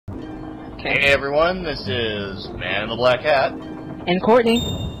Hey everyone, this is Man in the Black Hat. And Courtney.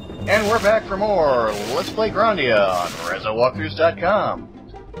 And we're back for more Let's Play Grandia on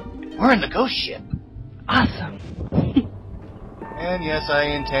RezoWalkthroughs.com. We're in the ghost ship. Awesome. And yes, I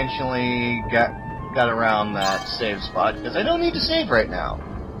intentionally got around that save spot, because I don't need to save right now.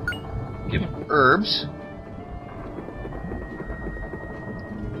 Give herbs.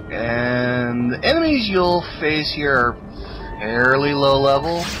 And the enemies you'll face here are fairly low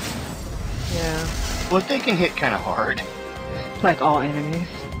level. Yeah. But they can hit kind of hard. Like all enemies.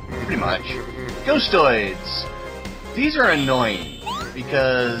 Pretty much. Ghostoids. These are annoying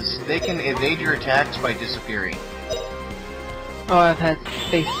because they can evade your attacks by disappearing. Oh, I've had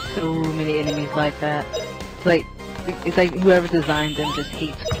faced so many enemies like that. It's like whoever designed them just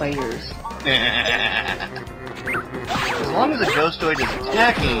hates players. As long as a ghostoid is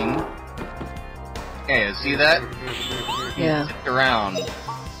attacking, hey, see that? Yeah. Zipped around,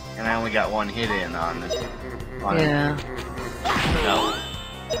 and I only got one hit in on it. Yeah. No.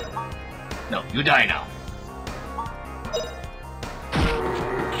 No, you die now.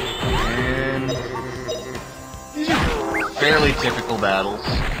 And these are fairly typical battles.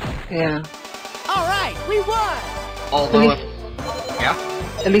 Yeah. Alright, we won! Although, yeah?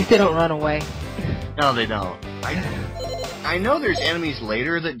 At least they don't run away. No, they don't. I know there's enemies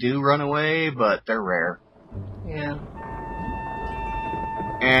later that do run away, but they're rare. Yeah.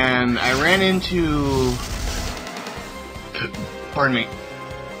 And I ran into... Pardon me.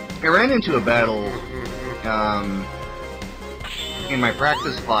 I ran into a battle, in my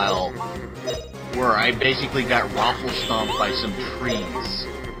practice file, where I basically got raffle stomped by some trees.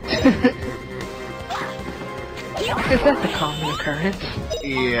 Because that's a common occurrence.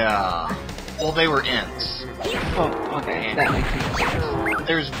 Yeah. Well, they were Ents. Oh, okay. That makes sense.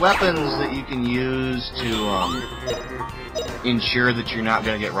 There's weapons that you can use to, ensure that you're not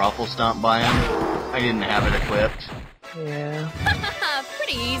going to get raffle stomped by them. I didn't have it equipped. Yeah.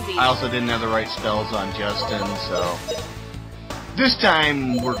 Pretty easy. I also didn't have the right spells on Justin, so... This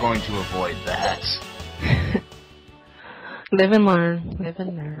time, we're going to avoid that. Live and learn. Live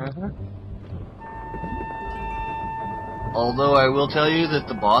and learn. Although I will tell you that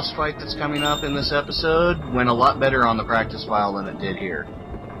the boss fight that's coming up in this episode went a lot better on the practice file than it did here.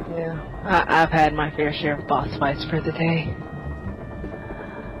 Yeah. I've had my fair share of boss fights for the day.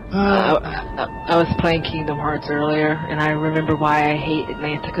 I was playing Kingdom Hearts earlier, and I remember why I hate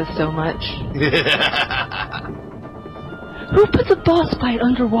Atlantica so much. Who puts a boss fight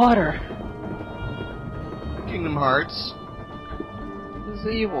underwater? Kingdom Hearts. It's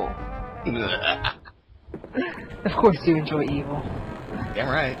evil. Of course you enjoy evil. Yeah,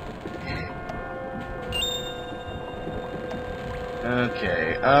 right.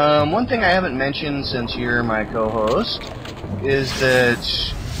 Okay, one thing I haven't mentioned since you're my co-host is that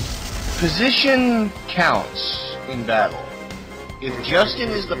position counts in battle. If Justin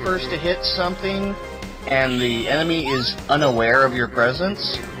is the first to hit something, and the enemy is unaware of your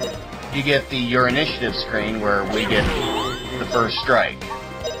presence, you get your initiative screen where we get the first strike.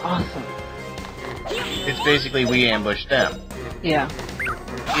 Awesome. It's basically we ambush them. Yeah.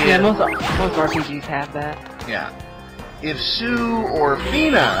 Yeah, most RPGs have that. Yeah. If Sue or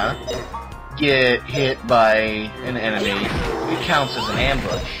Fina get hit by an enemy, it counts as an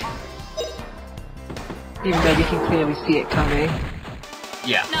ambush. Even though you can clearly see it coming.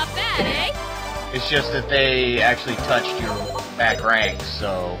 Yeah. Not bad, eh? It's just that they actually touched your back ranks,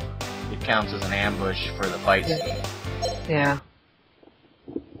 so it counts as an ambush for the fight scene. Yeah.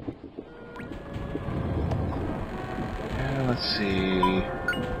 Let's see.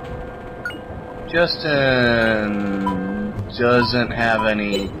 Justin doesn't have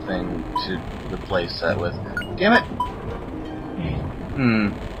anything to replace that with. Damn it!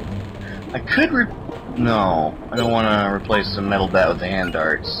 I could no, I don't want to replace the metal bat with the hand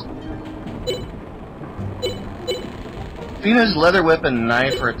darts. Fina's leather whip and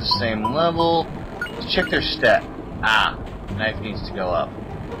knife are at the same level. Let's check their stat. Knife needs to go up.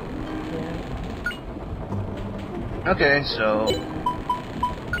 Okay, so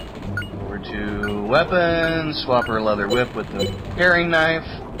over to weapons, swap her leather whip with the paring knife.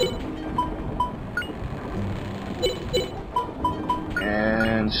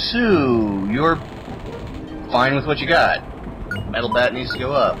 And Sue, you're fine with what you got. Metal bat needs to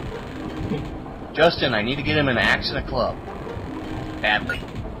go up. Justin, I need to get him an axe and a club. Badly.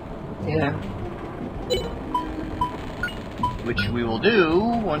 Yeah. Which we will do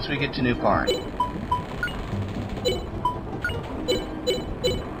once we get to New Parn.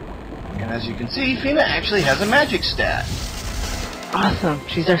 And as you can see, Fina actually has a magic stat. Awesome.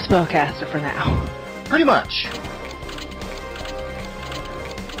 She's our spellcaster for now. Pretty much.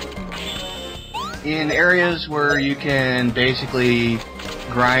 in areas where you can basically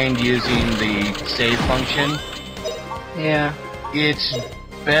grind using the save function, Yeah. it's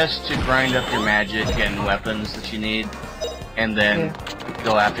best to grind up your magic and weapons that you need, and then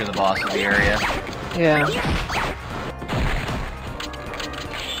go after the boss of the area. Yeah.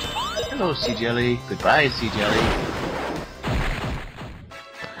 Hello, Sea Jelly. Goodbye, Sea Jelly.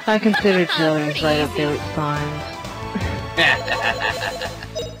 I consider jellies right up there with slimes.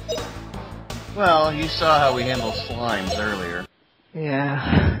 Well, you saw how we handled slimes earlier.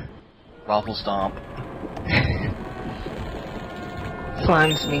 Yeah. Raffle stomp.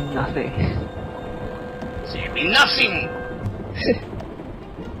 Slimes mean nothing. See me nothing!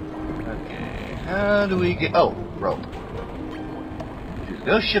 Okay, how do we get... Oh, rope. To the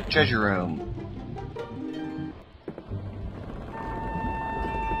ghost ship treasure room.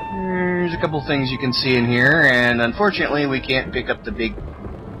 There's a couple things you can see in here, and unfortunately we can't pick up the big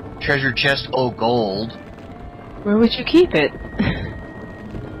treasure chest. Oh, gold. Where would you keep it?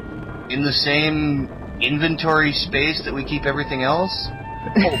 In the same inventory space that we keep everything else?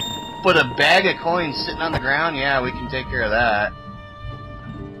 Oh, but a bag of coins sitting on the ground? Yeah, we can take care of that.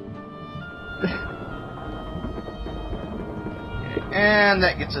 And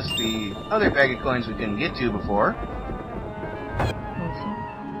that gets us the other bag of coins we couldn't get to before.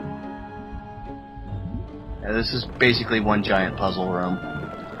 Yeah, this is basically one giant puzzle room.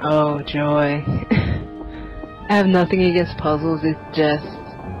 Oh, joy. I have nothing against puzzles, it's just...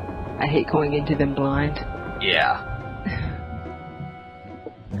 I hate going into them blind. Yeah.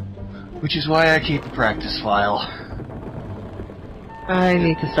 Which is why I keep a practice file. I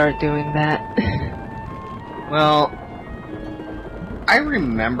need to start doing that. Well, I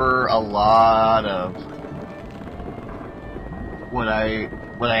remember a lot of what I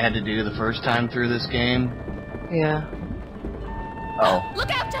had to do the first time through this game. Yeah. Oh.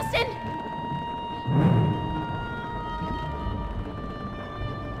 Look out, Justin!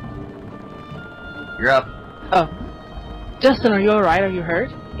 You're up. Oh. Justin, are you alright? Are you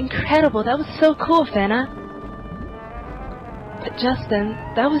hurt? Incredible, that was so cool, Fana. But Justin,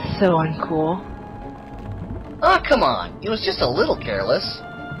 that was so uncool. Oh, come on. It was just a little careless.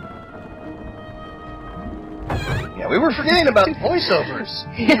 Yeah, we were forgetting about voiceovers.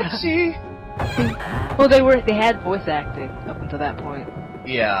 Yeah. See? Well, they had voice acting up until that point.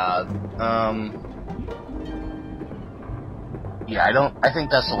 Yeah, yeah, I think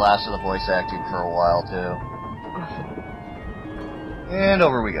that's the last of the voice acting for a while, too. Awesome. And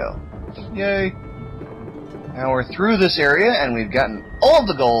over we go. Yay. Now we're through this area, and we've gotten all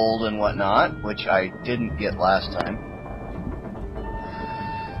the gold and whatnot, which I didn't get last time.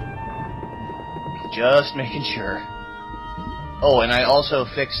 Just making sure. Oh, and I also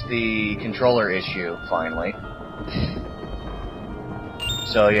fixed the controller issue, finally.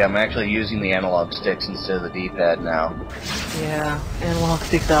 So yeah, I'm actually using the analog sticks instead of the D-pad now. Yeah, analog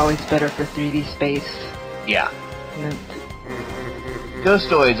sticks are always better for 3D space. Yeah. And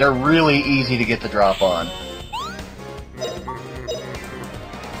Ghostoids are really easy to get the drop on.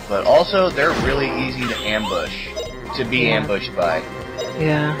 But also, they're really easy to ambush. To be ambushed by.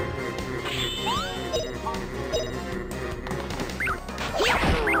 yeah.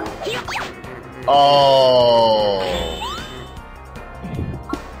 Oh.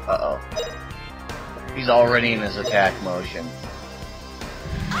 Uh-oh. He's already in his attack motion.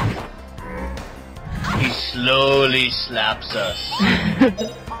 He slowly slaps us.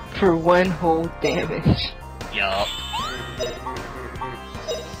 For one whole damage. Yup.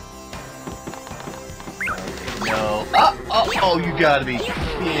 No. Oh, you gotta be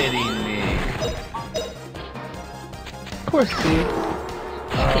kidding me. Poor Sue.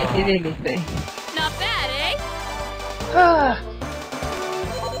 Can't get anything. Not bad, eh? Ah.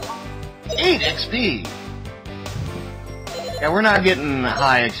 8 XP! Yeah, we're not getting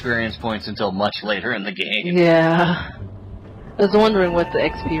high experience points until much later in the game. Yeah. I was wondering what the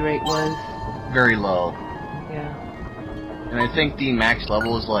XP rate was. Very low. Yeah. And I think the max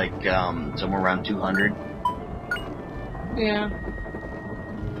level is like, somewhere around 200. Yeah.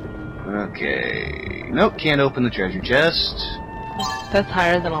 Okay. Nope, can't open the treasure chest. That's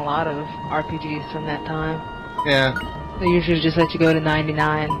higher than a lot of RPGs from that time. Yeah. They usually just let you go to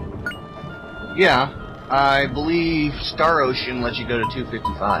 99. Yeah. I believe Star Ocean lets you go to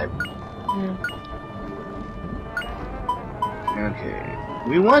 255. Yeah. Okay.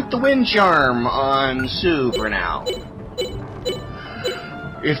 We want the wind charm on Sue for now.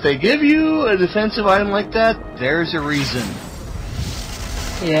 If they give you a defensive item like that, there's a reason.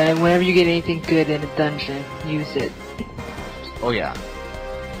 Yeah, and whenever you get anything good in a dungeon, use it. Oh yeah.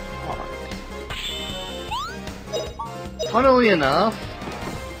 Funnily enough,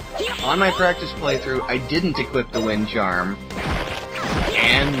 On my practice playthrough, I didn't equip the wind charm,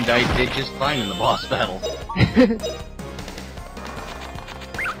 and I did just fine in the boss battle.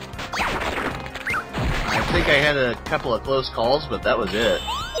 I think I had a couple of close calls, but that was it.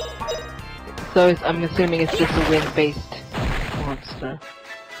 So I'm assuming it's just a wind-based monster.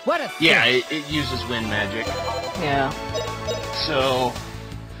 What a Yeah, it uses wind magic. Yeah. So,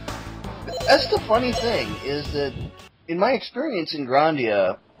 that's the funny thing, is that in my experience in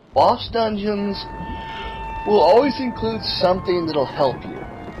Grandia, boss dungeons will always include something that'll help you.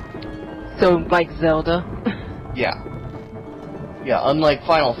 So, like Zelda? Yeah. Yeah, unlike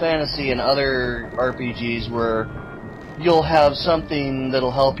Final Fantasy and other RPGs where you'll have something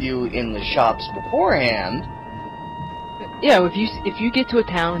that'll help you in the shops beforehand. Yeah, if you get to a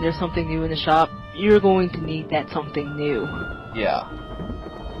town and there's something new in the shop, you're going to need that something new. Yeah.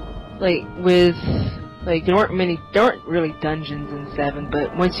 Like, there aren't really dungeons in 7,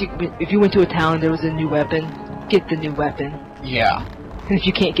 but if you went to a town and there was a new weapon, get the new weapon. Yeah. And if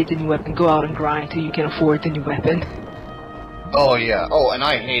you can't get the new weapon, go out and grind till you can afford the new weapon. Oh, yeah. Oh, and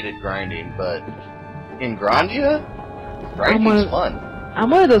I hated grinding, but in Grandia, grinding's fun. I'm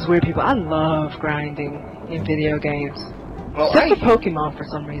one of those weird people. I love grinding in video games. Well, Except for Pokemon for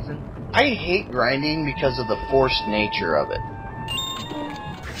some reason. I hate grinding because of the forced nature of it.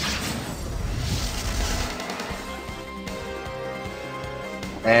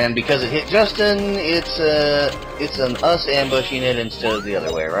 And because it hit Justin, it's an us ambushing it instead of the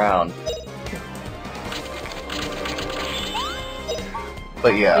other way around.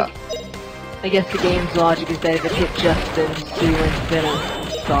 But yeah. I guess the game's logic is that if it hit Justin, Sue and Venom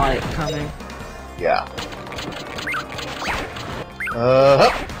saw it coming. Yeah.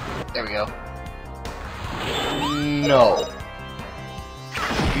 There we go. No.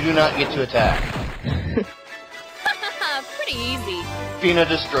 You do not get to attack. Pretty easy. Fina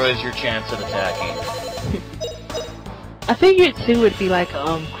destroys your chance at attacking. I figured Sue would be like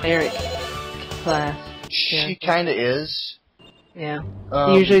cleric class. She kinda is. Yeah.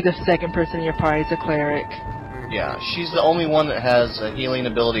 Usually the second person in your party is a cleric. Yeah, she's the only one that has a healing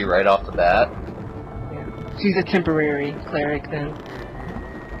ability right off the bat. Yeah. She's a temporary cleric then.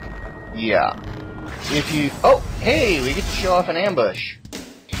 Yeah. If you... Oh, hey, we get to show off an ambush.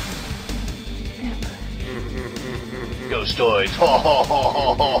 Ghostoids. Ho ho ho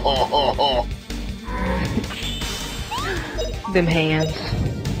ho ho ho ho ho. Them hands.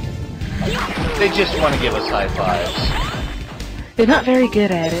 They just want to give us high fives. They're not very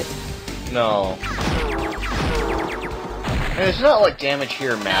good at it. No. And it's not like damage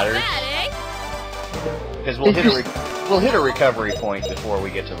here matters. Bad, eh? Because we'll hit a recovery point before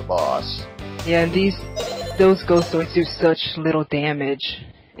we get to the boss. Yeah, and those ghostoids do such little damage.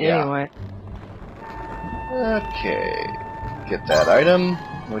 Yeah. Anyway. Okay. Get that item,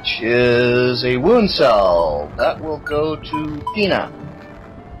 which is a wound cell. That will go to Fina.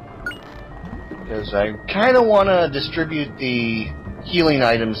 Because I kind of want to distribute the healing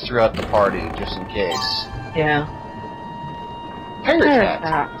items throughout the party, just in case. Yeah. Pirate hat.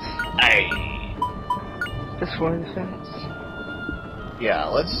 Hats. Aye. Just for defense. Yeah,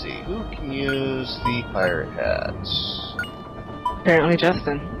 let's see. Who can use the pirate hats? Apparently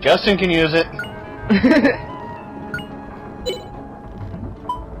Justin. Justin can use it.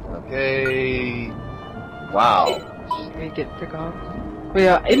 Okay. Wow. Should we get the goggles? Well,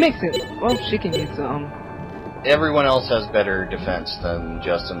 yeah, it makes it. Well, she can use Everyone else has better defense than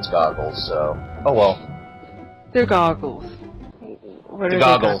Justin's goggles, so. Oh well. They're goggles. What The are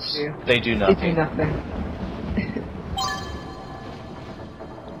goggles, they do got to nothing. do? They do nothing.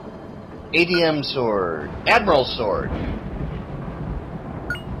 ADM sword. Admiral sword.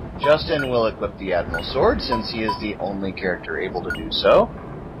 Justin will equip the Admiral sword since he is the only character able to do so.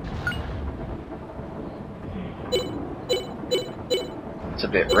 It's a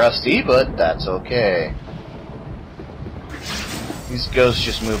bit rusty, but that's okay. These ghosts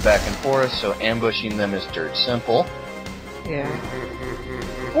just move back and forth, so ambushing them is dirt simple. Yeah.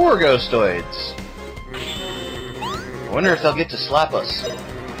 4 ghostoids. I wonder if they'll get to slap us.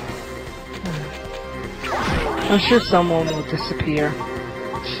 I'm sure someone will disappear.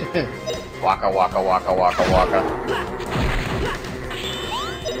 Waka waka waka waka waka.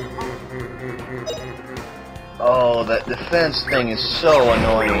 Oh, that defense thing is so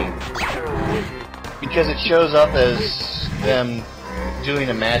annoying. Because it shows up as them doing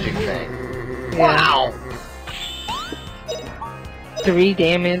a magic thing. Yeah. Wow! 3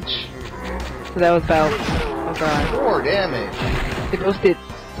 damage. So that was about... Oh god. 4 damage. The ghost did...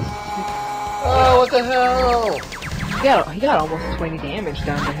 Oh, what the hell? He got almost 20 damage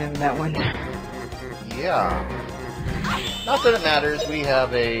done to him in that one. Yeah. Not that it matters, we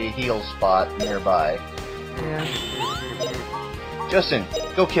have a heal spot nearby. Yeah. Justin,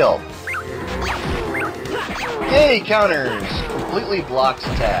 go kill. Yay, counters! Completely blocks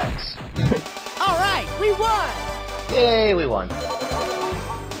attacks. Alright, we won! Yay, we won.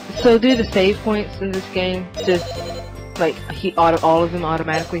 So do the save points in this game just, like, all of them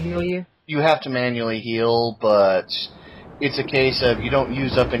automatically heal you? You have to manually heal, but it's a case of you don't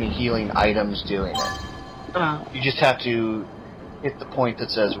use up any healing items doing it. Oh, You just have to hit the point that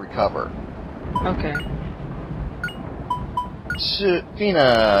says recover. okay. So,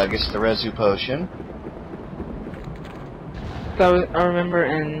 Fina gets the Rezu potion. So I remember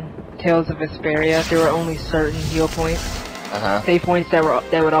in Tales of Vesperia, there were only certain heal points, save points that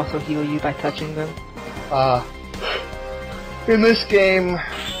would also heal you by touching them. In this game,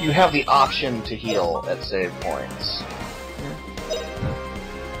 you have the option to heal at save points. Yeah.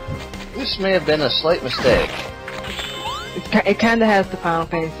 This may have been a slight mistake. It kind of has the Final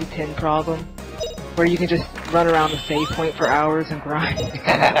Fantasy X problem, where you can just run around the save point for hours and grind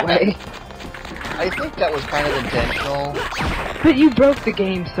that way. I think that was kind of intentional. But you broke the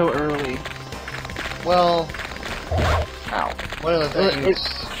game so early. Well, ow. One of the things...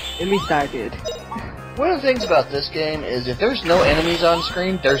 At least I did. One of the things about this game is if there's no enemies on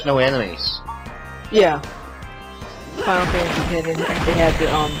screen, there's no enemies. Yeah. Final Fantasy X, they had the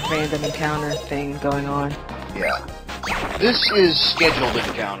random encounter thing going on. Yeah. This is scheduled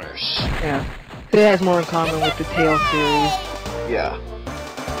encounters. Yeah. So it has more in common with the Tales series. Yeah.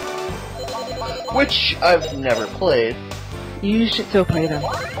 Which I've never played. You should still play them.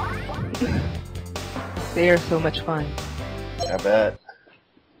 They are so much fun. I bet.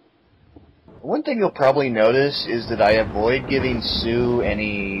 One thing you'll probably notice is that I avoid giving Sue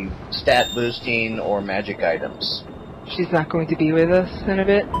any stat boosting or magic items. She's not going to be with us in a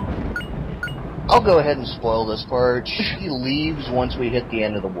bit. I'll go ahead and spoil this part. She leaves once we hit the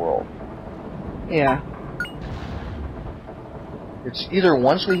end of the world. Yeah. It's either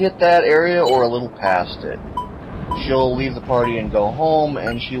once we hit that area or a little past it. She'll leave the party and go home,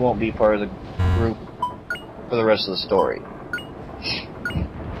 and she won't be part of the group for the rest of the story.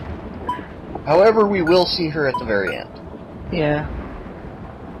 However, we will see her at the very end. Yeah.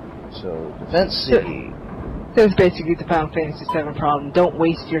 So, Defense City. That's basically the Final Fantasy VII problem. Don't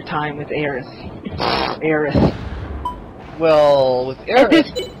waste your time with Aerith. Aerith. Well, with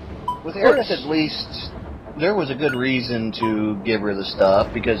Aerith at least, there was a good reason to give her the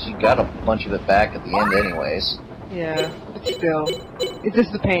stuff, because you got a bunch of it back at the end anyways. Yeah, but still. It's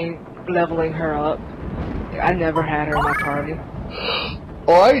just the pain leveling her up. I never had her in my party.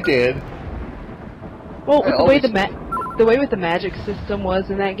 Oh, I did. Well, the way with the magic system was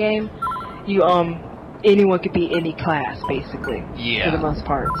in that game, you anyone could be any class basically. Yeah. For the most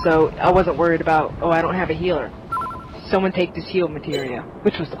part. So I wasn't worried about, oh, I don't have a healer. Someone take this heal materia,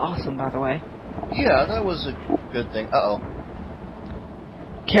 which was awesome, by the way. Yeah, that was a good thing. Uh-oh.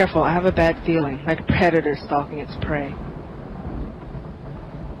 Careful, I have a bad feeling, like a predator stalking its prey.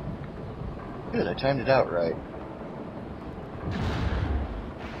 Good, I timed it out right.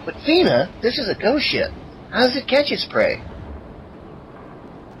 But Fina, this is a ghost ship. How does it catch its prey?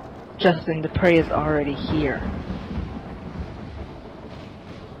 Justin, the prey is already here.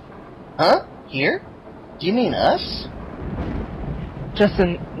 Huh? Here? Do you mean us?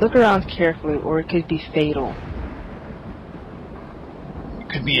 Justin, look around carefully, or it could be fatal. It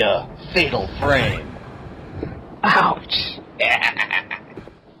could be a fatal frame. Ouch!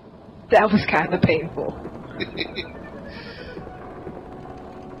 That was kind of painful.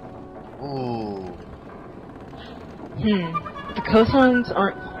 Ooh. The coastlines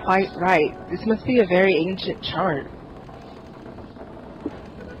aren't quite right. This must be a very ancient chart.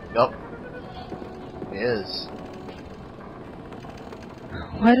 Yup. It is.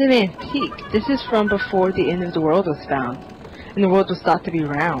 What an antique. This is from before the end of the world was found, and the world was thought to be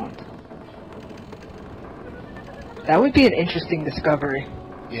round. That would be an interesting discovery.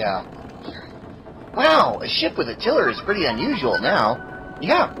 Yeah. Wow, a ship with a tiller is pretty unusual now.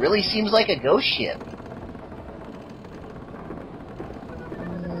 Yeah, really seems like a ghost ship.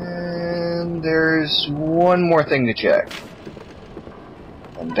 And there's one more thing to check.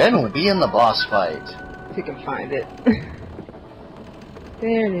 And then we'll be in the boss fight. If you can find it.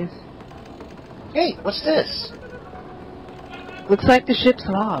 There it is. Hey, what's this? Looks like the ship's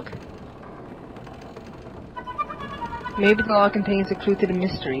log. Maybe the log contains a clue to the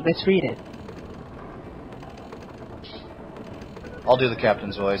mystery. Let's read it. I'll do the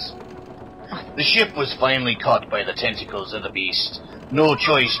captain's voice. The ship was finally caught by the tentacles of the beast. No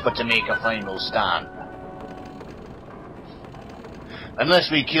choice but to make a final stand.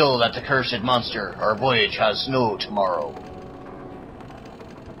 Unless we kill that accursed monster, our voyage has no tomorrow.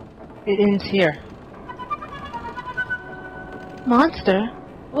 It ends here. Monster?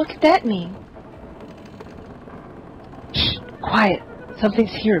 What could that mean? Shh! Quiet!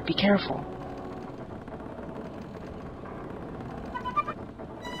 Something's here, be careful.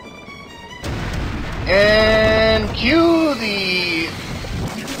 And cue the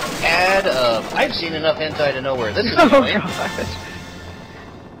ad of I've seen enough hentai to know where this is Oh going. gosh.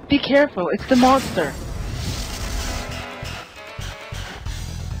 Be careful, it's the monster.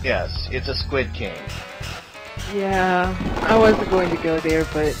 Yes, it's a Squid King. Yeah, I wasn't going to go there,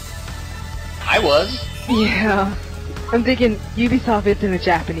 but I was. yeah. I'm thinking Ubisoft isn't a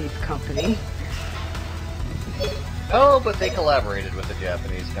Japanese company. Oh, but they collaborated with a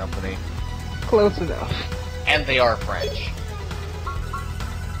Japanese company. Close enough. And they are French.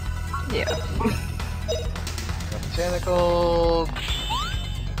 Yeah. Tentacle.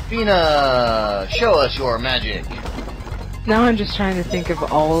 Fina, show us your magic. Now I'm just trying to think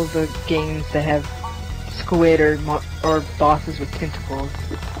of all the games that have squid or bosses with tentacles.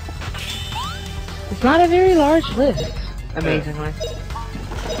 It's not a very large list, amazingly.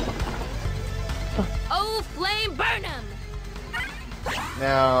 Oh, flame burn 'em!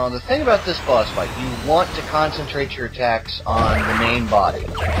 Now, the thing about this boss fight, you want to concentrate your attacks on the main body.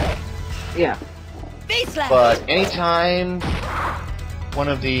 Yeah. Face slap! But anytime one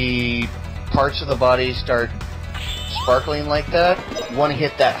of the parts of the body start sparkling like that, you want to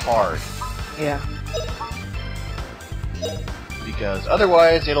hit that hard. Yeah. Because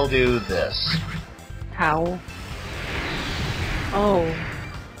otherwise it'll do this. How? Oh.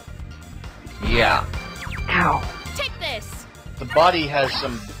 Yeah. Ow. Take this! The body has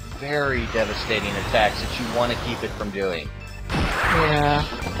some very devastating attacks that you want to keep it from doing. Yeah.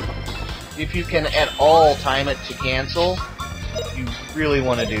 If you can at all time it to cancel, you really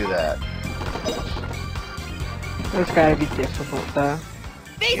want to do that. That's gotta be difficult, though.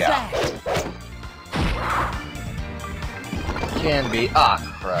 Face Yeah. slap! Can be. Ah,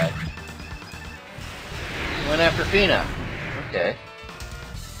 crud. Went after Fina. Okay.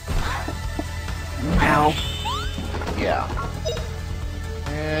 Ow. Yeah.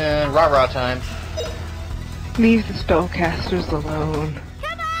 And rah-rah time. Leave the spellcasters alone.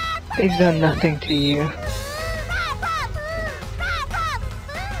 They've done nothing to you.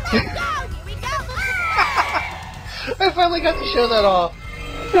 I finally got to show that off.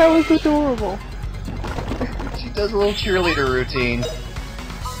 That was adorable. She does a little cheerleader routine.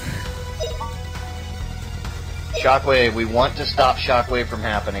 Shockwave, we want to stop Shockwave from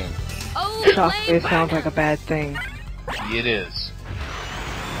happening. Oh, flame Shockwave burn sounds 'em! like a bad thing. It is.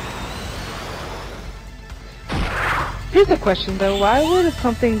 Here's a question though, why would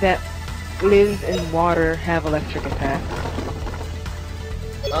something that lives in water have electric attacks?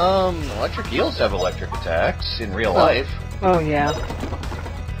 Electric eels have electric attacks in real life. Oh yeah.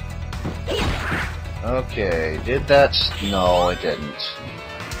 Okay, did that no, it didn't.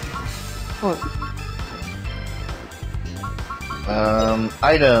 Oh,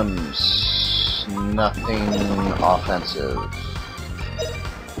 Items. Nothing offensive.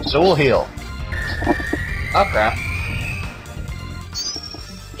 So we'll heal. Oh crap.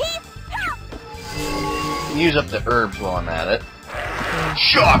 Use up the herbs while I'm at it.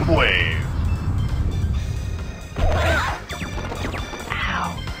 Shockwave!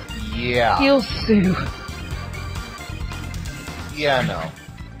 ow. Yeah. Heal Sue. Yeah, no.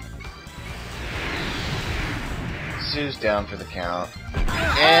 Sue's down for the count.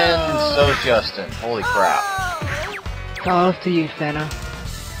 And so's Justin. Holy crap. It's all up to you, Fena.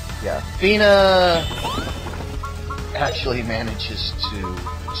 Yeah. Fina actually manages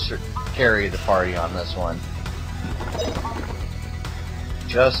to carry the party on this one.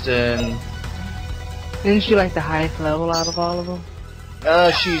 Justin. Isn't she like the highest level out of all of them?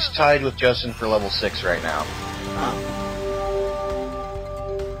 She's tied with Justin for level 6 right now.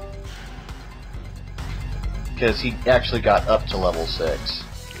 Because he actually got up to level 6.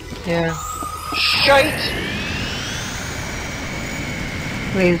 Yeah. Shite!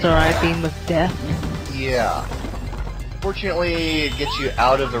 Laser eye beam of death. Yeah. Fortunately, it gets you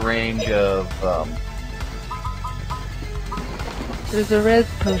out of the range of, There's a res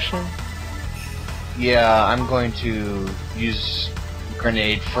potion. yeah, I'm going to use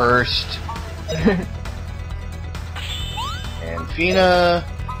grenade first. And Fina,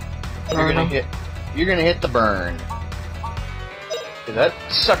 you're gonna hit the burn. 'Cause that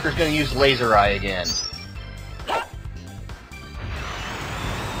sucker's gonna use laser eye again.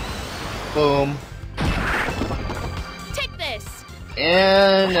 Boom. Take this!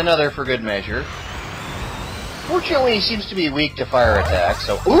 And another for good measure. Fortunately, he seems to be weak to fire attacks,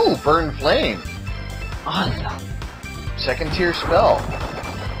 so ooh, burn flame. Awesome. Second tier spell.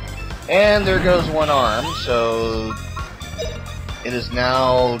 And there goes one arm, so it is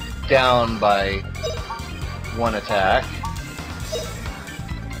now down by one attack.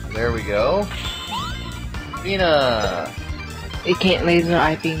 There we go. Fina! It can't laser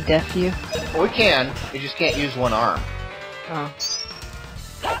eye beam deaf you? Well, we can, we just can't use one arm. Oh.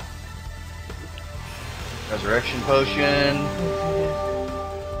 Resurrection potion.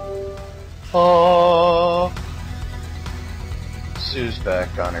 Oh. Sue's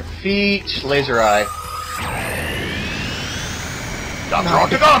back on her feet. Laser eye. Dr.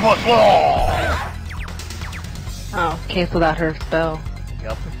 Octagonopus! Oh, canceled out her spell.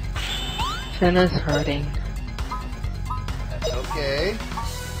 Yep. Finna's hurting. That's okay.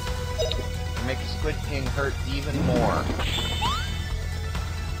 Make the Squid King hurt even more.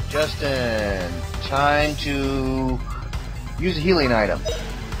 Justin, time to use a healing item.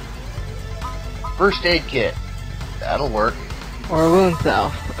 First aid kit. That'll work. Or a wound cell.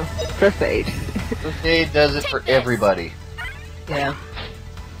 First aid. First aid does it for everybody. Yeah.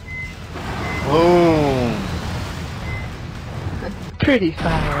 Boom. Pretty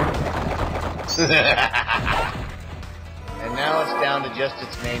fire. And now it's down to just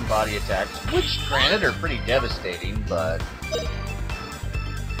its main body attacks, which, granted, are pretty devastating, but...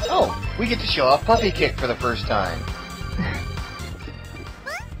 Oh, we get to show off Puppy Kick for the first time.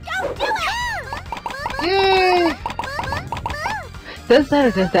 Yay! Does that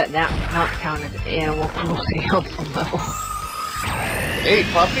or does that not count as animal cruelty on some level? Hey,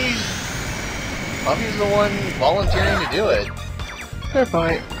 Puppy's the one volunteering to do it. Fair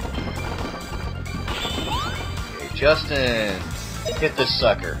point. Okay, Justin, hit this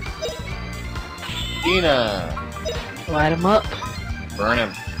sucker. Dina, Light him up. burn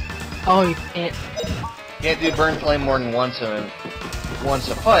him. Oh, you can't. Can't do burn flame more than once a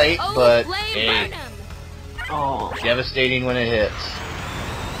fight, Oh, but flame, hey, burn 'em. Oh. devastating when it hits.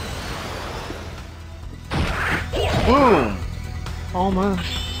 Boom! Almost.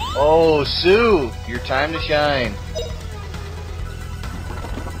 Oh, Sue, your time to shine.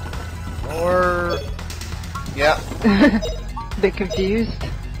 Or, yeah, Bit confused.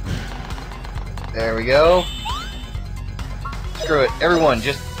 there we go. Screw it, everyone,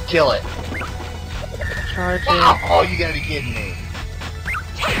 just kill it. Charge it. Oh, you gotta be kidding me.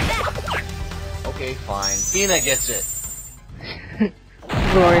 Okay, fine. Tina gets it.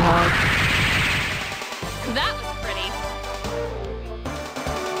 Glory hog. That was pretty.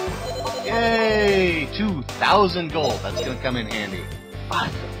 Yay! 2,000 gold. That's gonna come in handy.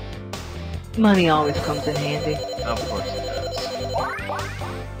 Awesome. Money always comes in handy. Of course it does.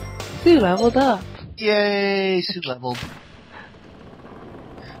 Sue leveled up. Yay! Sue leveled.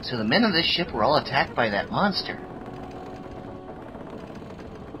 So the men of this ship were all attacked by that monster.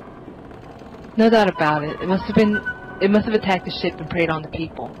 No doubt about it. It must have attacked the ship and preyed on the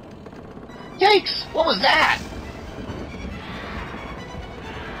people. Yikes! What was that?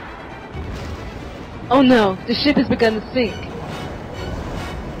 Oh no, the ship has begun to sink.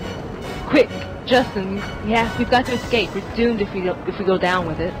 Quick, Justin, we've got to escape. We're doomed if we go down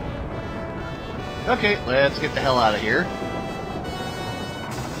with it. Okay, let's get the hell out of here.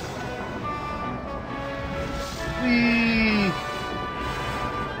 Whee!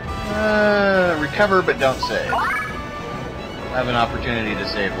 Recover but don't save. I'll have an opportunity to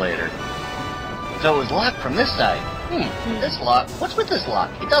save later. So it was locked from this side. This lock. What's with this lock?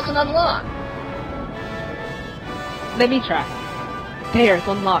 It doesn't unlock. Let me try. There, it's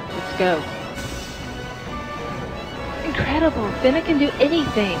unlocked. Let's go. Incredible! Finna can do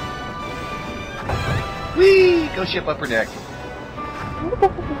anything! Whee! Go ship upper deck.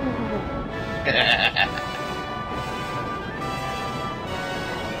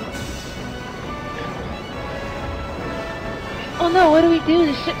 Oh no, what do we do?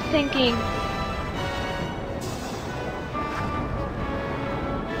 The ship's sinking!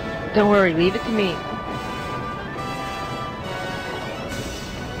 Don't worry, leave it to me.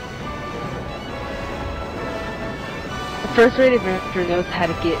 The first-rate adventurer knows how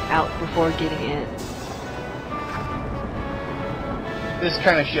to get out before getting in. This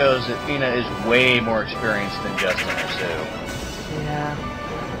kind of shows that Fina is way more experienced than Justin or Sue. Yeah.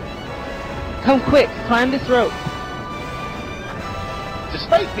 Come quick, climb this rope.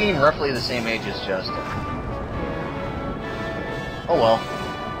 Despite being roughly the same age as Justin. Oh well.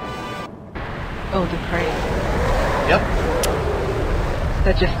 Oh, the crane. Yep.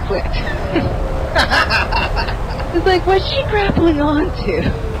 That just flipped. It's like, what's she grappling onto?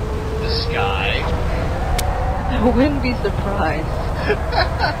 The sky. I wouldn't be surprised.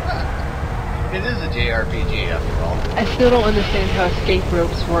 It is a JRPG after all. I still don't understand how escape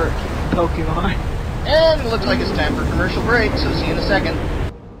ropes work in Pokemon. And it looks like it's time for a commercial break, so see you in a second.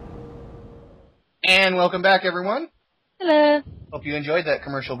 And welcome back, everyone. Hello. Hope you enjoyed that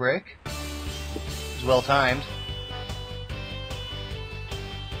commercial break. It was well timed.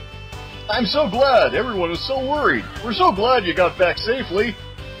 I'm so glad. Everyone is so worried. We're so glad you got back safely.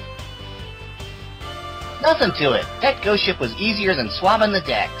 Nothing to it. That ghost ship was easier than swabbing the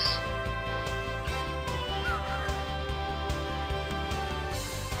decks.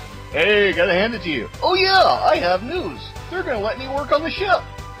 Hey, gotta hand it to you. Oh yeah, I have news. They're gonna let me work on the ship.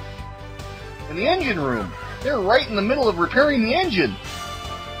 In the engine room. They're right in the middle of repairing the engine.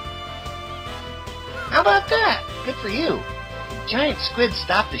 How about that? Good for you. The giant squid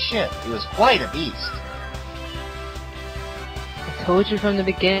stopped the ship. It was quite a beast. I told you from the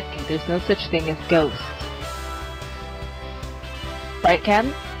beginning, there's no such thing as ghosts. Right,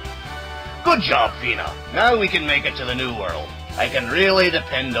 Captain? Good job, Fina. Now we can make it to the new world. I can really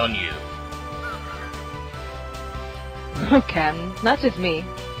depend on you. Oh, Captain, not just me.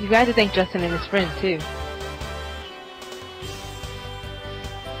 You got to thank Justin and his friend, too.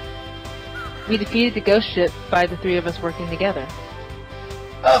 We defeated the ghost ship by the three of us working together.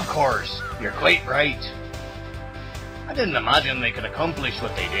 Of course. You're quite right. I didn't imagine they could accomplish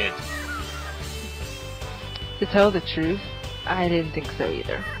what they did. To tell the truth, I didn't think so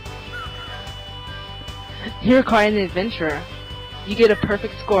either. You're quite an adventurer. You get a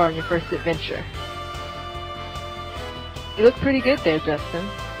perfect score on your first adventure. You look pretty good there, Justin.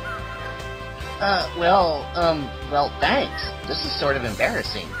 Well, thanks. This is sort of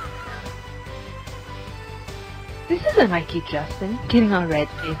embarrassing. This isn't like you, Justin, getting all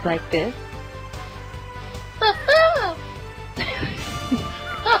red-faced like this.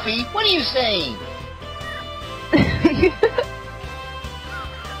 Puffy, what are you saying?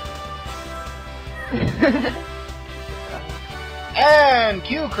 And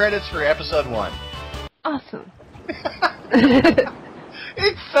cue credits for episode 1. Awesome.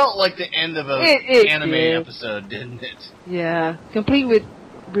 It felt like the end of an anime episode, didn't it? Yeah, complete with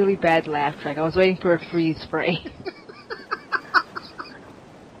really bad laugh track. I was waiting for a freeze frame.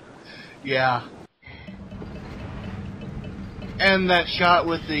 Yeah. And that shot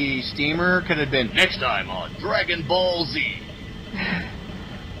with the steamer could have been next time on Dragon Ball Z.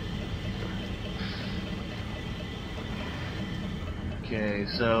 Okay,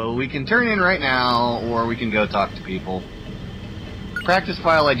 so we can turn in right now, or we can go talk to people. Practice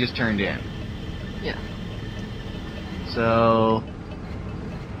file I just turned in. Yeah. So...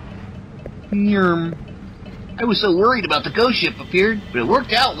 I was so worried about the ghost ship appeared, but it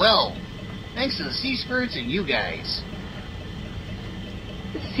worked out well. Thanks to the sea spirits and you guys.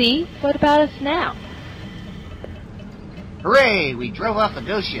 See? What about us now? Hooray! We drove off the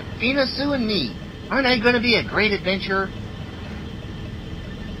ghost ship. Fina, Sue, and me. Aren't I going to be a great adventurer?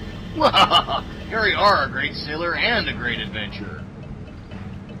 Here you are, a great sailor and a great adventurer.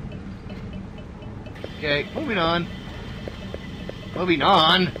 Okay, moving on. Moving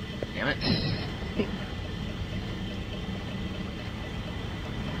on. Damn it.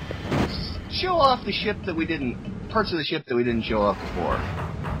 Show off the ship that we didn't... Parts of the ship that we didn't show off before.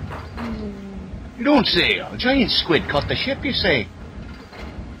 You don't say. A giant squid caught the ship, you say?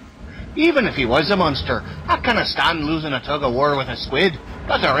 Even if he was a monster, I can't stand losing a tug-of-war with a squid.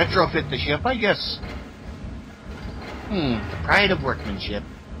 Got to retrofit the ship, I guess. The pride of workmanship.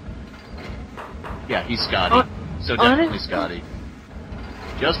 Yeah, he's Scotty. So definitely Scotty.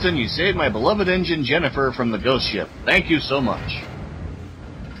 Justin, you saved my beloved engine Jennifer from the ghost ship. Thank you so much.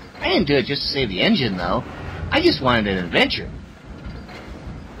 I didn't do it just to save the engine, though. I just wanted an adventure.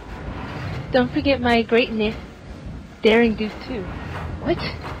 Don't forget my greatness. Daring do too. What?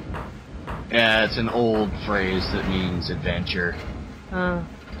 Yeah, it's an old phrase that means adventure. Oh.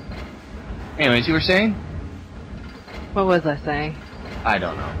 Anyways, you were saying? What was I saying? I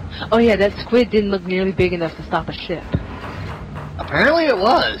don't know. Oh yeah, that squid didn't look nearly big enough to stop a ship. Apparently it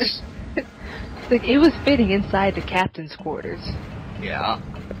was. Like, it was fitting inside the captain's quarters. Yeah.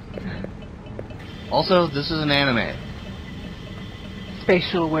 Also, this is an anime.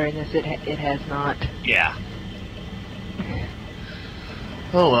 Spatial awareness, it has not. Yeah.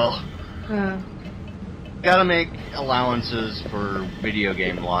 Oh well. Gotta make allowances for video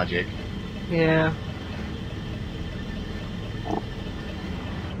game logic. Yeah.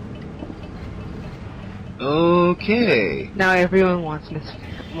 Okay. Now everyone wants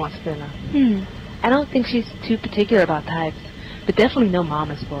Finna. I don't think she's too particular about types, but definitely no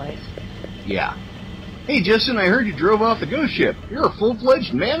mama's boys. Yeah. Hey, Justin, I heard you drove off the ghost ship. You're a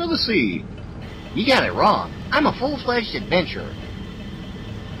full-fledged man of the sea. You got it wrong. I'm a full-fledged adventurer.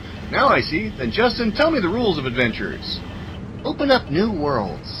 Now I see. Then, Justin, tell me the rules of adventures. Open up new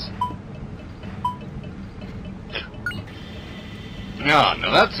worlds. No,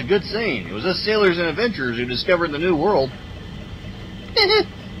 no, that's a good saying. It was us sailors and adventurers who discovered the new world.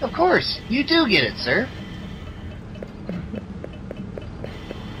 Of course, you do get it, sir.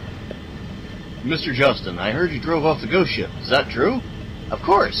 Mr. Justin, I heard you drove off the ghost ship. Is that true? Of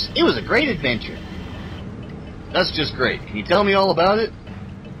course, it was a great adventure. That's just great. Can you tell me all about it?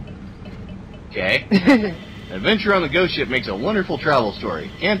 Okay. An adventure on the ghost ship makes a wonderful travel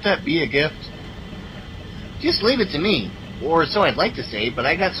story. Can't that be a gift? Just leave it to me. Or so I'd like to say, but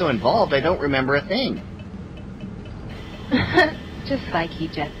I got so involved I don't remember a thing. Just like you,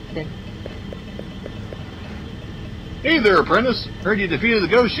 Justin. Hey there, apprentice. Heard you defeated the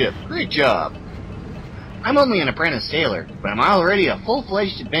ghost ship. Great job. I'm only an apprentice sailor, but I'm already a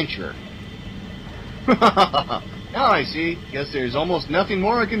full-fledged adventurer. Now I see. Guess there's almost nothing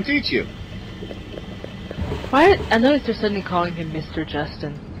more I can teach you. Why? I noticed they're suddenly calling him Mr.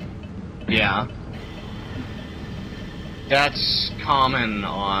 Justin. Yeah. That's common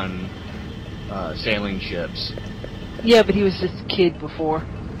on sailing ships. Yeah, but he was just a kid before.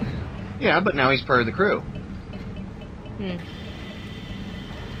 Yeah, but now he's part of the crew.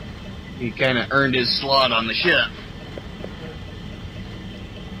 He kind of earned his slot on the ship.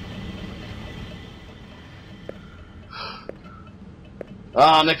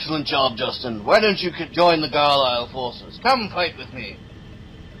 An excellent job, Justin. Why don't you join the Carlisle forces? Come fight with me.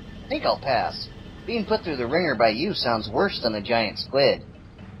 I think I'll pass. Being put through the ringer by you sounds worse than a giant squid.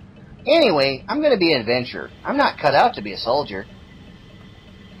 Anyway, I'm going to be an adventurer. I'm not cut out to be a soldier.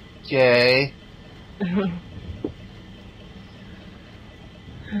 Okay.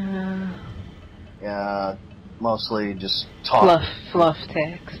 Yeah, mostly just talk. Fluff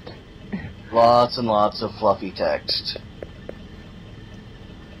text. Lots and lots of fluffy text.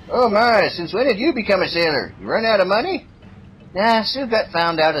 Oh my, since when did you become a sailor? You run out of money? Nah, Sue got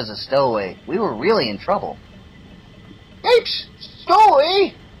found out as a stowaway. We were really in trouble. Yipes!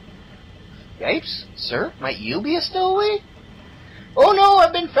 Stowaway? Yipes? Sir, might you be a stowaway? Oh no,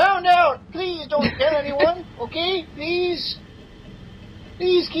 I've been found out! Please don't tell anyone, okay? Please?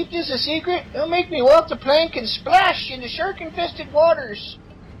 Please keep this a secret. They'll make me walk the plank and splash into shark-infested waters.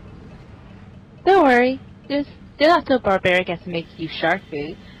 Don't worry. They're not so barbaric as to make you shark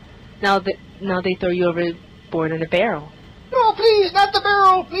bait. Now they throw you overboard in a barrel. No, please, not the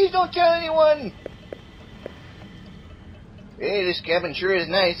barrel. Please don't tell anyone. Hey, this cabin sure is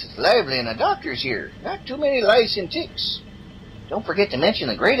nice. It's lively and the doctor's here. Not too many lice and ticks. Don't forget to mention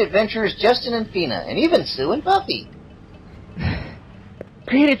the great adventurers Justin and Fina, and even Sue and Puffy.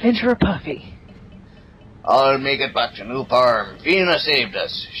 Great adventurer Puffy. I'll make it back to New Parm. Fina saved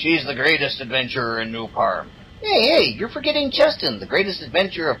us. She's the greatest adventurer in New Parm. Hey, you're forgetting Justin, the greatest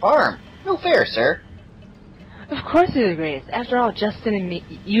adventurer of Parm. No fair, sir. Of course they're the greatest. After all, Justin and me,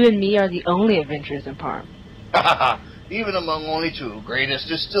 you and me are the only adventurers in Parm. Ha ha ha. Even among only two,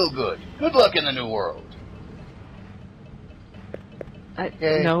 greatest is still good. Good luck in the new world.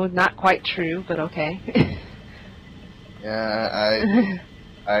 No, not quite true, but okay. Yeah,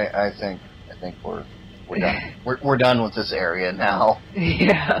 I think we're done. We're done with this area now.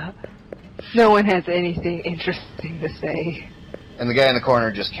 Yeah. No one has anything interesting to say. And the guy in the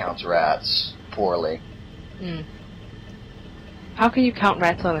corner just counts rats poorly. How can you count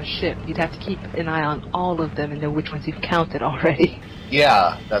rats on a ship? You'd have to keep an eye on all of them and know which ones you've counted already.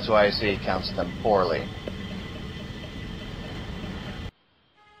 Yeah, that's why I say he counts them poorly.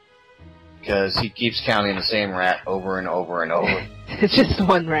 Because he keeps counting the same rat over and over and over. It's just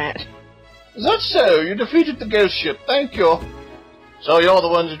one rat. Is that so? You defeated the ghost ship. Thank you. So you're the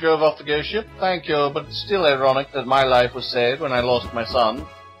ones who drove off the ghost ship? Thank you, but it's still ironic that my life was saved when I lost my son.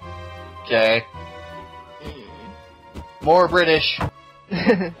 Okay. More British.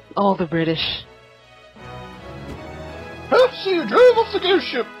 All the British. So you drove off the ghost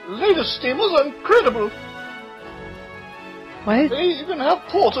ship. Latest steamers are incredible. What? They even have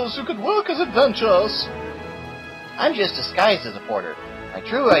porters who could work as adventurers. I'm just disguised as a porter. My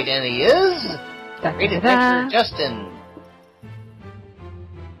true identity is... Great Adventurer Justin.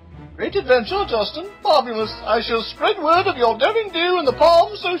 Great adventure, Justin. Fabulous. I shall spread word of your daring do in the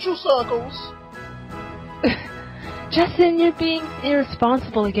Palm social circles. Justin, you're being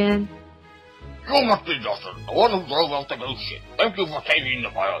irresponsible again. You must be Justin, the one who drove off the ghost ship. Thank you for saving the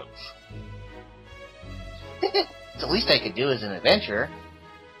voyage. It's the least I could do as an adventurer.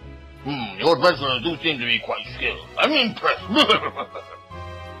 Your adventurers do seem to be quite skilled. I'm impressed.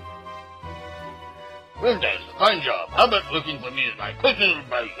 Well done, fine job. How about looking for me as my personal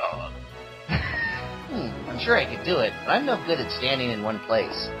bodyguard? I'm sure I could do it, but I'm no good at standing in one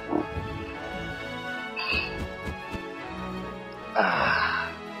place.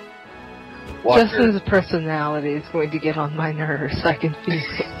 Watch Justin's personality is going to get on my nerves. I can feel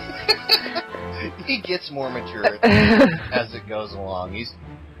it. He gets more mature as it goes along. He's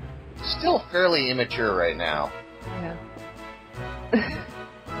still fairly immature right now. Yeah.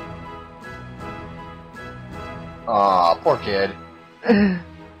 Aw, poor kid. Did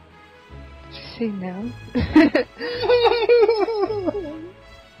you say no?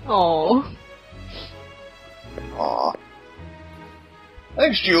 Oh. Aw.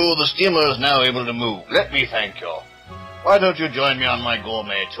 Thanks to you, the steamer is now able to move. Let me thank you. Why don't you join me on my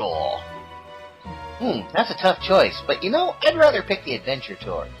gourmet tour? That's a tough choice, but you know, I'd rather pick the adventure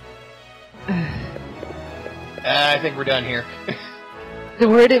tour. I think we're done here. The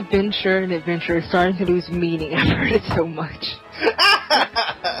word adventure and adventure is starting to lose meaning. I've heard it so much.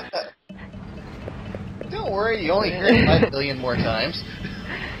 Don't worry, you only hear it 5 billion more times.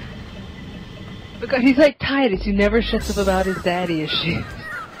 Because he's like Titus, who never shuts up about his daddy issues.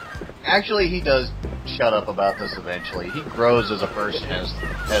 Actually, he does shut up about this eventually. He grows as a person as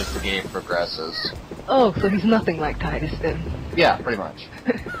the game progresses. Oh, so he's nothing like Titus then. Yeah, pretty much.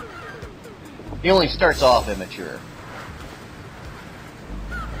 He only starts off immature.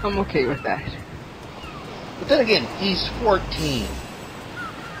 I'm okay with that. But then again, he's 14.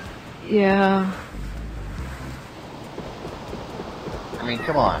 Yeah. I mean,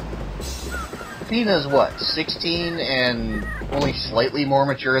 come on. Fina's what, 16 and only slightly more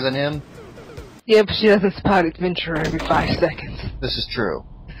mature than him? Yeah, but she doesn't spot adventure every 5 seconds. This is true.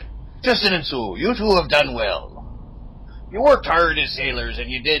 Justin and Sue, you two have done well. You worked hard as sailors, and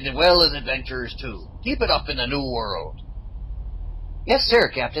you did well as adventurers, too. Keep it up in the new world. Yes, sir,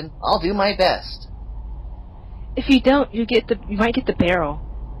 Captain. I'll do my best. If you don't, you might get the barrel.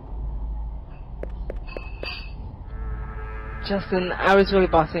 Justin, I was really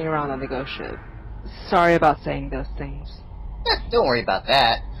bossing around on the ghost ship. Sorry about saying those things. Don't worry about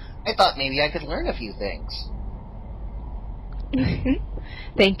that. I thought maybe I could learn a few things.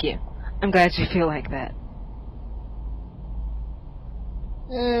 Thank you. I'm glad you feel like that.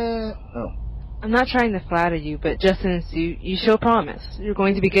 Oh. I'm not trying to flatter you, but Justin and Sue, you show promise. You're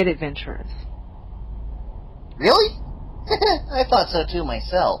going to be good adventurers. Really? I thought so too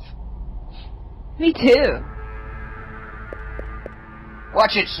myself. Me too.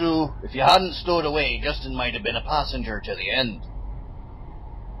 Watch it, Sue. If you hadn't stowed away, Justin might have been a passenger to the end.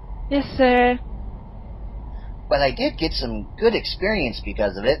 Yes, sir. But I did get some good experience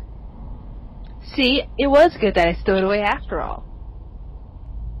because of it. See, it was good that I stowed away after all.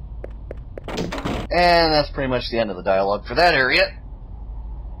 And that's pretty much the end of the dialogue for that area.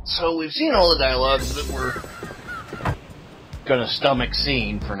 So we've seen all the dialogues that we're gonna stomach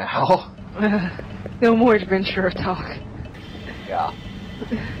seeing for now. No more adventurer talk. Yeah.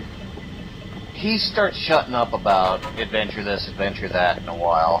 He starts shutting up about adventure this, adventure that in a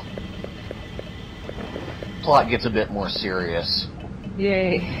while. Plot gets a bit more serious.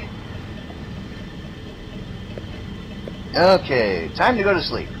 Yay. Okay, time to go to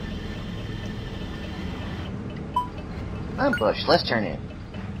sleep. Bush, let's turn in.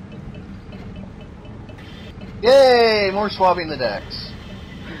 Yay! More swabbing the decks.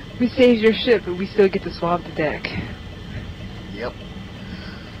 We saved your ship, but we still get to swab the deck. Yep.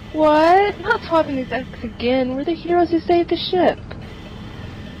 What? Not swabbing the decks again. We're the heroes who saved the ship.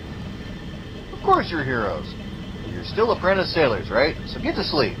 Of course you're heroes. You're still apprentice sailors, right? So get to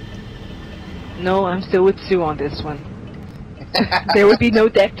sleep. No, I'm still with Sue on this one. There would be no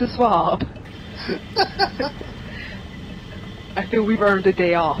deck to swab. I feel we've earned a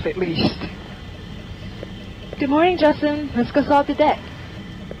day off, at least. Good morning, Justin. Let's go swab the deck.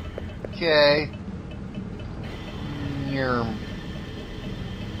 Okay. You're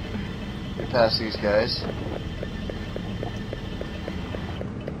past these guys.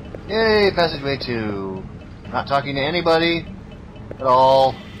 Yay, passageway 2. Not talking to anybody at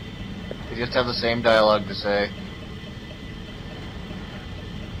all. They just have the same dialogue to say.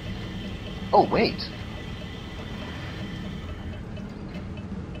 Oh, wait.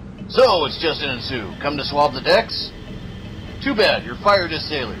 So, it's Justin and Sue. Come to swab the decks? Too bad, you're fired as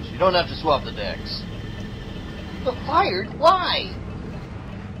sailors. You don't have to swab the decks. But fired? Why?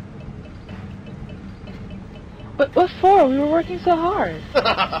 But what for? We were working so hard.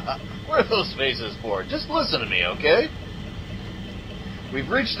 What are those faces for? Just listen to me, okay? We've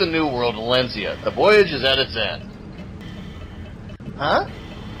reached the New World, Valencia. The voyage is at its end. Huh?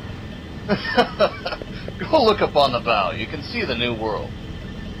 Go look up on the bow. You can see the New World.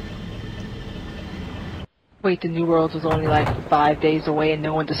 Wait, the New World was only like 5 days away and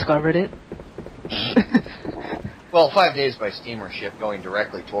no one discovered it? Well, 5 days by steamer ship going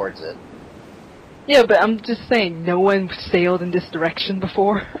directly towards it. Yeah, but I'm just saying, no one sailed in this direction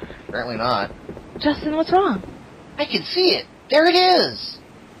before. Apparently not. Justin, what's wrong? I can see it. There it is.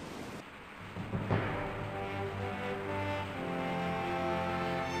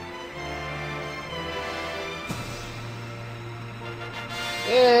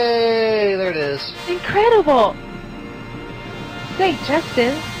 Yay! There it is. Incredible! Say,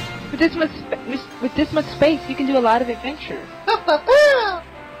 Justin, with this much space, you can do a lot of adventures.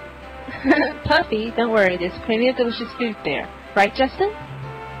 Puffy, don't worry, there's plenty of delicious food there. Right, Justin?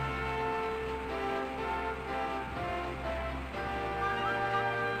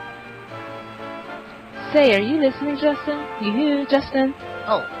 Say, are you listening, Justin? You hear, Justin?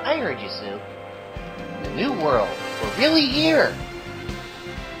 Oh, I heard you, Sue. The new world. We're really here.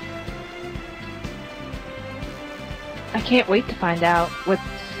 I can't wait to find out what's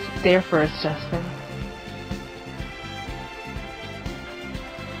there for us, Justin.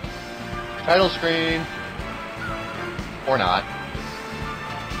 Title screen. Or not.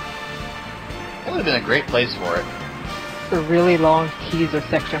 That would have been a great place for it. It's a really long teaser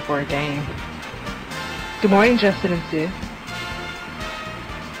section for a game. Good morning, Justin and Sue.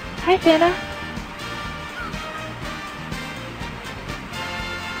 Hi, Fana.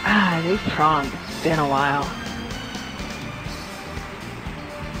 Ah, new prom. It's been a while.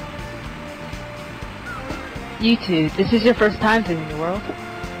 You two, this is your first time to the new world.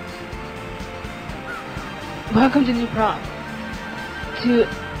 Welcome to New Prom. To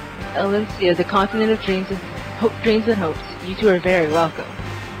Alencia, the continent of dreams and hopes. You two are very welcome.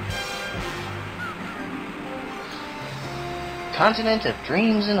 Continent of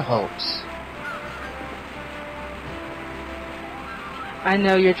dreams and hopes. I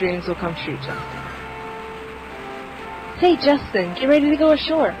know your dreams will come true, Justin. Hey, Justin, get ready to go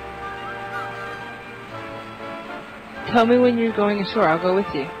ashore. Tell me when you're going ashore. I'll go with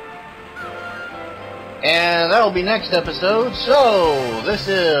you. And that'll be next episode. So, this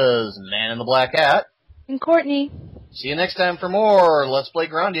is Man in the Black Hat. And Courtney. See you next time for more Let's Play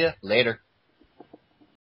Grandia. Later.